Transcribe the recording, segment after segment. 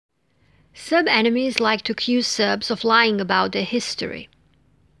Serb enemies like to accuse Serbs of lying about their history.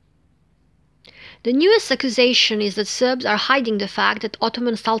 The newest accusation is that Serbs are hiding the fact that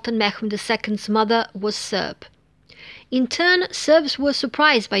Ottoman Sultan Mehmed II's mother was Serb. In turn, Serbs were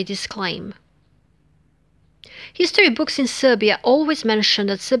surprised by this claim. History books in Serbia always mention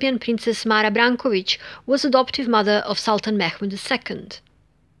that Serbian Princess Mara Branković was adoptive mother of Sultan Mehmed II.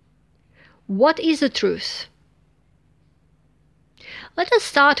 What is the truth? Let us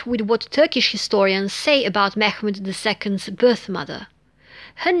start with what Turkish historians say about Mehmed II's birth mother.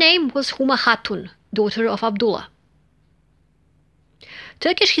 Her name was Huma Hatun, daughter of Abdullah.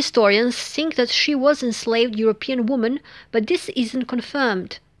 Turkish historians think that she was an enslaved European woman, but this isn't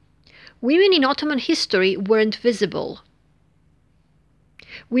confirmed. Women in Ottoman history weren't visible.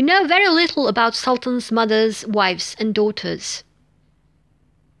 We know very little about Sultan's mothers, wives, and daughters.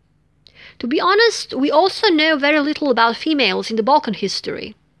 To be honest, we also know very little about females in the Balkan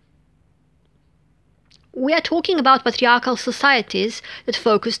history. We are talking about patriarchal societies that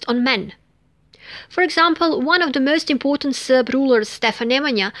focused on men. For example, one of the most important Serb rulers, Stefan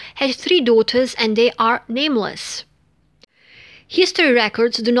Nemanja, had 3 daughters and they are nameless. History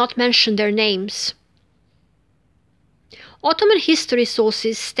records do not mention their names. Ottoman history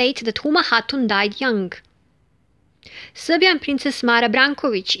sources state that Huma Hatun died young. Serbian Princess Mara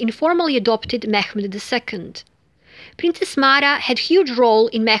Branković informally adopted Mehmed II. Princess Mara had a huge role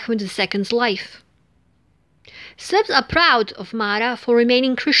in Mehmed II's life. Serbs are proud of Mara for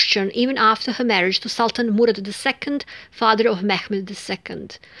remaining Christian even after her marriage to Sultan Murad II, father of Mehmed II.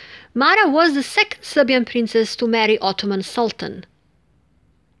 Mara was the second Serbian princess to marry Ottoman Sultan.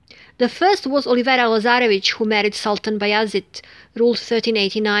 The first was Olivera Lazarević, who married Sultan Bayazid, ruled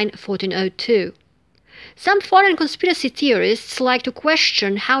 1389–1402. Some foreign conspiracy theorists like to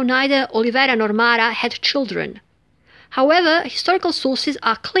question how neither Olivera nor Mara had children. However, historical sources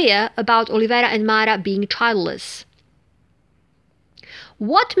are clear about Olivera and Mara being childless.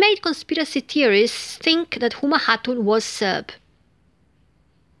 What made conspiracy theorists think that Huma Hatun was Serb?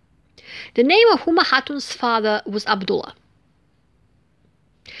 The name of Huma Hatun's father was Abdullah.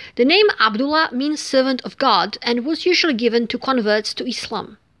 The name Abdullah means servant of God and was usually given to converts to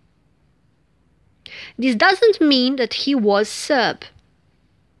Islam. This doesn't mean that he was Serb.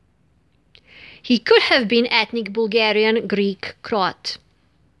 He could have been ethnic Bulgarian, Greek, Croat.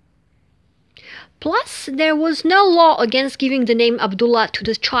 Plus, there was no law against giving the name Abdullah to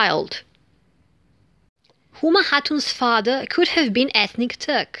the child. Huma Hatun's father could have been ethnic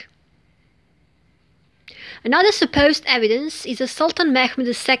Turk. Another supposed evidence is that Sultan Mehmed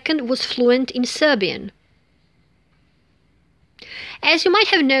II was fluent in Serbian. As you might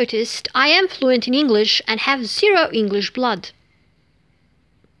have noticed, I am fluent in English and have 0 English blood.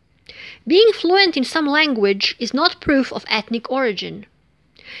 Being fluent in some language is not proof of ethnic origin.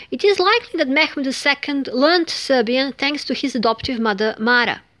 It is likely that Mehmed II learned Serbian thanks to his adoptive mother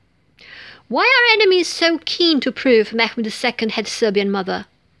Mara. Why are enemies so keen to prove Mehmed II had Serbian mother?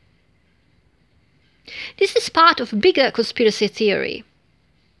 This is part of a bigger conspiracy theory.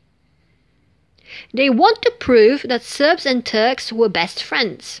 They want to prove that Serbs and Turks were best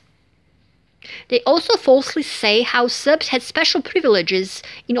friends. They also falsely say how Serbs had special privileges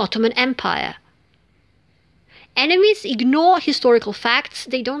in Ottoman Empire. Enemies ignore historical facts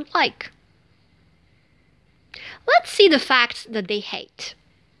they don't like. Let's see the facts that they hate.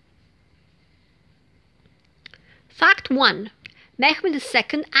 Fact 1. Mehmed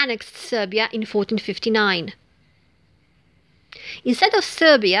II annexed Serbia in 1459. Instead of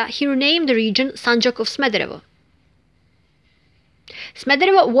Serbia, he renamed the region Sanjak of Smederevo.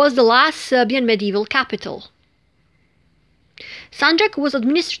 Smederevo was the last Serbian medieval capital. Sanjak was an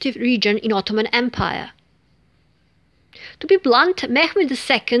administrative region in Ottoman Empire. To be blunt, Mehmed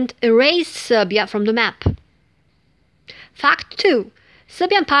II erased Serbia from the map. Fact 2.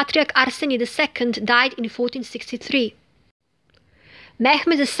 Serbian Patriarch Arseny II died in 1463.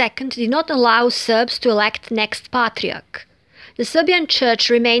 Mehmed II did not allow Serbs to elect next Patriarch. The Serbian Church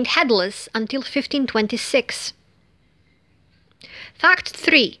remained headless until 1526. Fact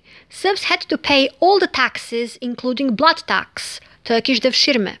 3. Serbs had to pay all the taxes, including blood tax, Turkish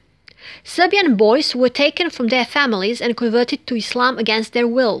devshirme. Serbian boys were taken from their families and converted to Islam against their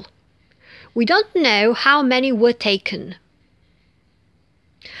will. We don't know how many were taken.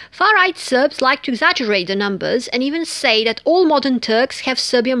 Far-right Serbs like to exaggerate the numbers and even say that all modern Turks have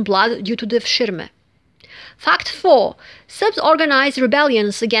Serbian blood due to devshirme. Fact 4. Serbs organized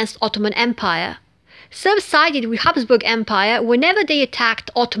rebellions against Ottoman Empire. Serbs sided with Habsburg Empire whenever they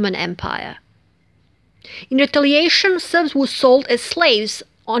attacked Ottoman Empire. In retaliation, Serbs were sold as slaves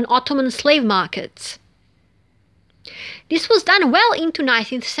on Ottoman slave markets. This was done well into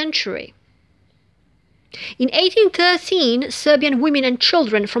 19th century. In 1813, Serbian women and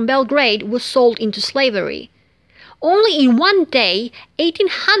children from Belgrade were sold into slavery. Only in one day,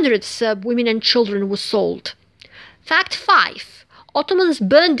 1,800 Serb women and children were sold. Fact 5. Ottomans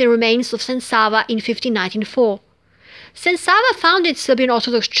burned the remains of St. Sava in 1594. St. Sava founded Serbian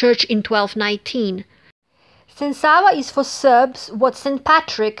Orthodox Church in 1219. St. Sava is for Serbs what St.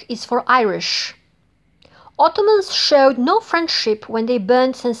 Patrick is for Irish. Ottomans showed no friendship when they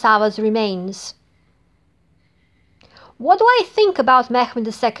burned St. Sava's remains. What do I think about Mehmed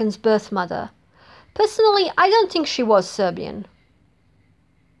II's birth mother? Personally, I don't think she was Serbian.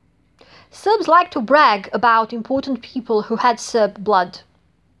 Serbs like to brag about important people who had Serb blood.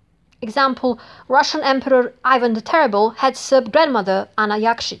 Example, Russian Emperor Ivan the Terrible had Serb grandmother Ana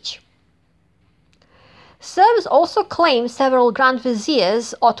Jakšić. Serbs also claim several Grand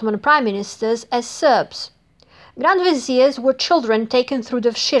Viziers, Ottoman prime ministers, as Serbs. Grand Viziers were children taken through the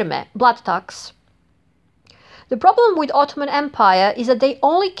Shirme, blood tax. The problem with Ottoman Empire is that they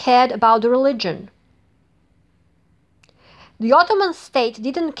only cared about the religion. The Ottoman state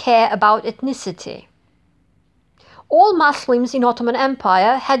didn't care about ethnicity. All Muslims in Ottoman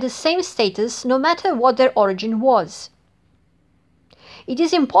Empire had the same status no matter what their origin was. It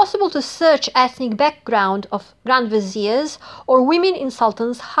is impossible to search ethnic background of Grand Viziers or women in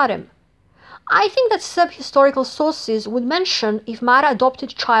Sultan's harem. I think that Serb historical sources would mention if Mara adopted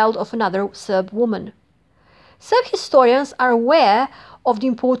child of another Serb woman. Serb historians are aware of the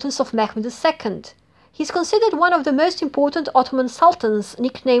importance of Mehmed II. He is considered one of the most important Ottoman sultans,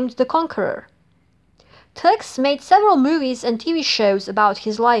 nicknamed the Conqueror. Turks made several movies and TV shows about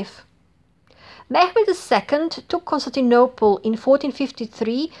his life. Mehmed II took Constantinople in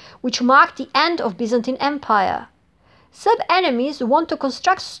 1453, which marked the end of Byzantine Empire. Serb enemies want to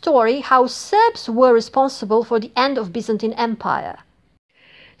construct a story how Serbs were responsible for the end of Byzantine Empire.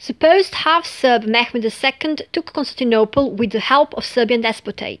 Supposed half-Serb Mehmed II took Constantinople with the help of Serbian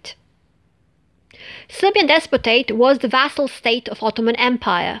Despotate. Serbian Despotate was the vassal state of Ottoman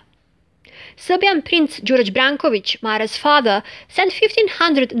Empire. Serbian Prince Đurađ Branković, Mara's father, sent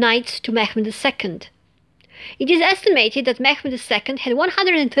 1,500 knights to Mehmed II. It is estimated that Mehmed II had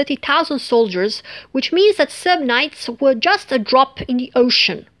 130,000 soldiers, which means that Serb knights were just a drop in the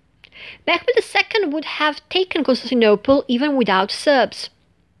ocean. Mehmed II would have taken Constantinople even without Serbs.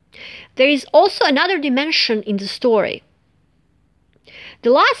 There is also another dimension in the story. The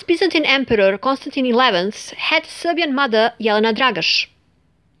last Byzantine emperor, Constantine XI, had Serbian mother Jelena Dragaš.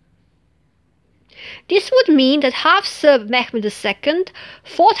 This would mean that half-Serb Mehmed II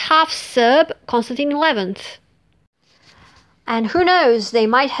fought half-Serb Constantine XI. And who knows, they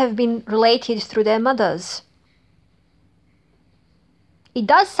might have been related through their mothers. It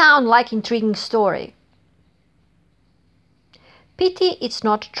does sound like an intriguing story. Pity it's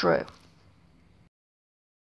not true.